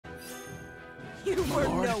You were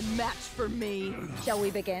no match for me. Shall we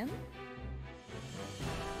begin?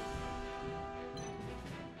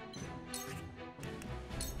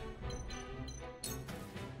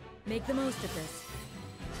 Make the most of this.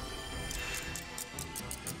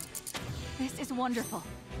 This is wonderful.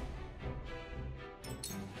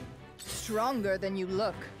 Stronger than you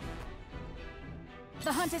look.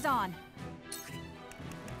 The hunt is on.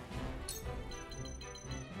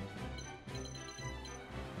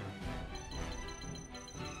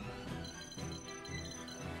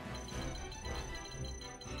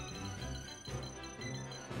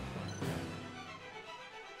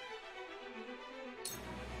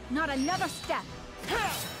 Not another step!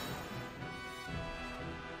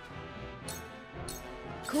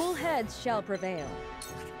 Cool heads shall prevail.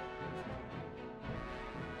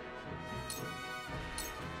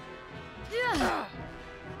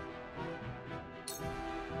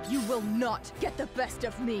 You will not get the best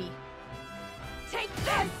of me! Take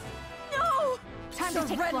this! No! Time to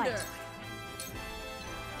take flight!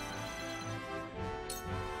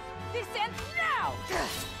 This ends now!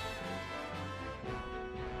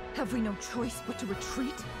 Have we no choice but to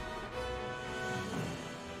retreat?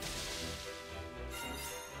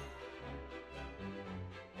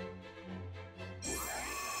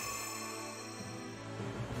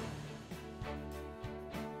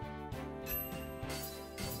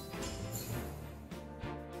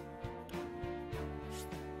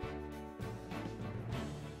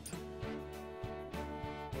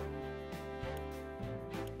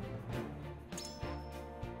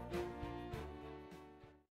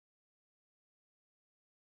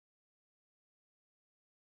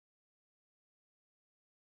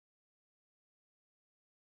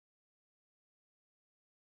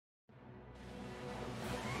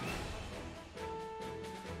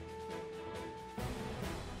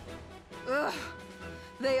 Ugh,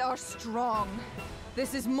 they are strong.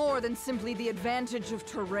 This is more than simply the advantage of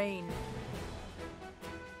terrain.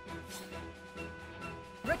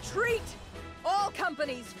 Retreat! All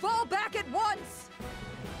companies, fall back at once!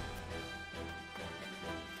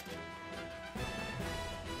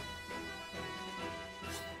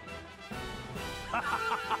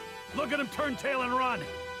 Look at him turn tail and run!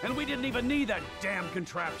 And we didn't even need that damn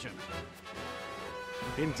contraption.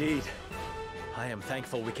 Indeed. I am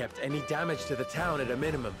thankful we kept any damage to the town at a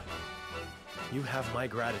minimum. You have my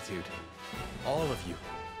gratitude. All of you.